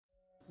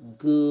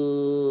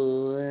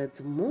Good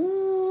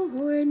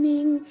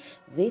morning.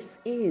 This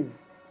is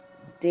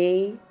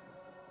day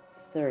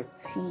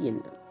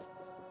 13.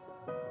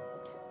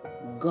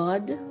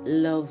 God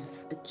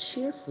loves a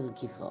cheerful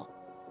giver.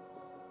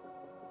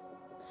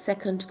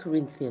 2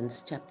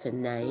 Corinthians chapter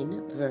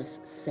 9 verse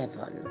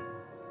 7.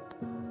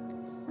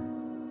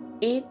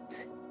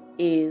 It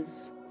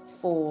is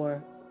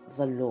for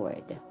the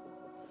Lord.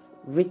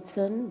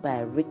 Written by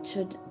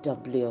Richard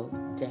W.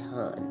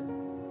 Dehan.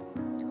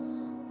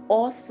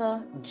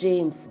 Author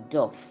James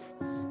Duff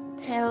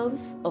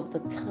tells of the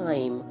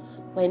time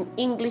when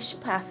English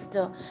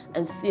pastor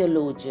and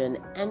theologian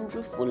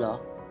Andrew Fuller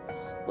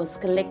was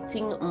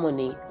collecting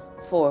money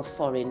for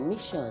foreign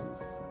missions.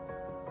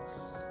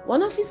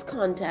 One of his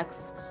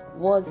contacts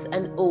was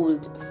an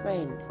old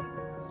friend.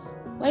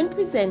 When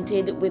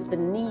presented with the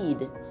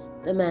need,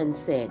 the man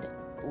said,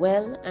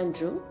 "Well,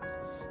 Andrew,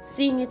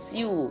 seeing it's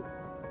you,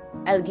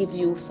 I'll give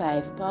you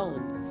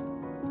 £5.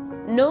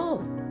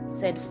 "No,"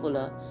 said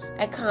Fuller,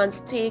 "I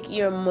can't take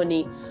your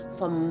money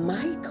for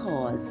my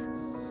cause,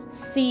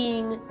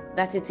 seeing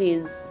that it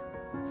is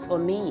for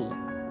me."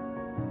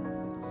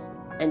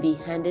 And he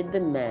handed the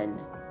man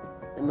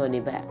the money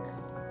back.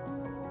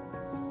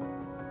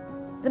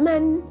 The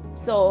man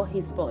saw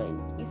his point.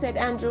 He said,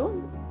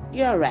 "Andrew,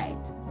 you're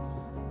right.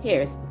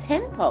 Here's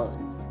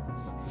 £10,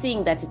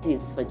 seeing that it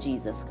is for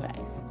Jesus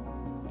Christ."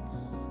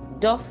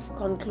 Duff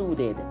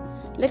concluded,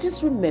 "Let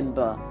us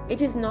remember,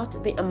 it is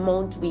not the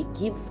amount we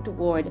give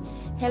toward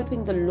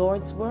helping the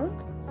Lord's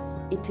work,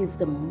 it is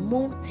the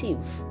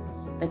motive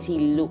that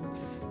He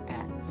looks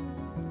at."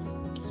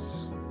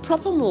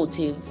 Proper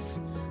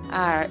motives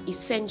are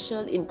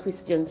essential in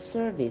Christian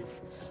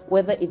service,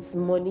 whether it's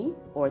money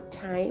or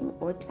time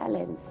or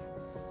talents.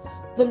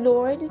 The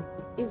Lord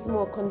is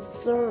more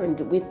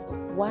concerned with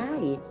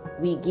why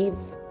we give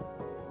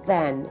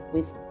than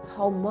with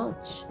how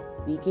much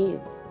we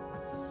give.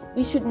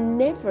 We should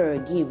never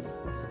give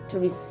to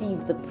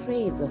receive the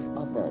praise of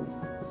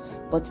others,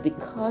 but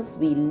because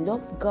we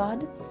love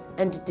God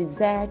and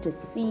desire to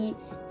see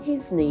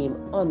His name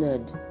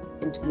honored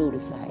and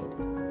glorified.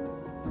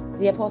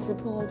 The Apostle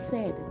Paul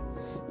said,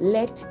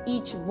 "Let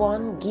each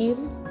one give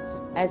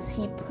as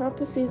he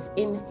purposes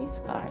in his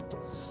heart,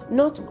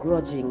 not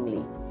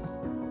grudgingly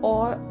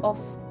or of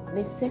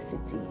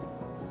necessity,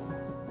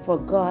 for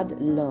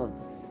God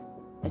loves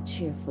a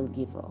cheerful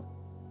giver."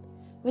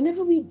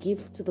 Whenever we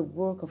give to the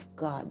work of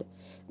God,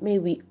 may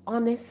we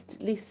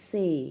honestly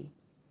say,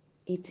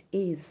 "It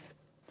is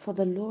for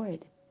the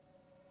Lord."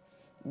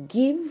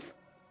 Give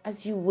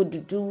as you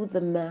would do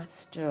the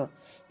Master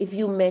if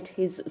you met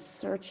his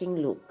searching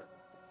look.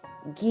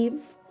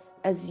 Give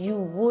as you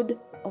would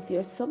of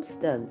your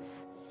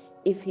substance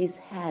if his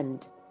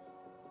hand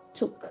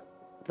took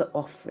the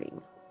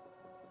offering.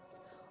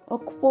 Our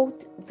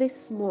quote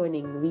this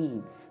morning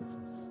reads,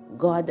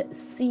 "God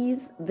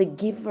sees the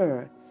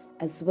giver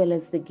as well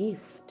as the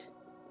gift,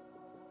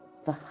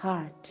 the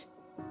heart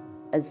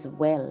as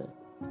well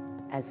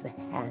as the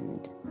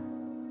hand."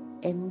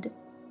 End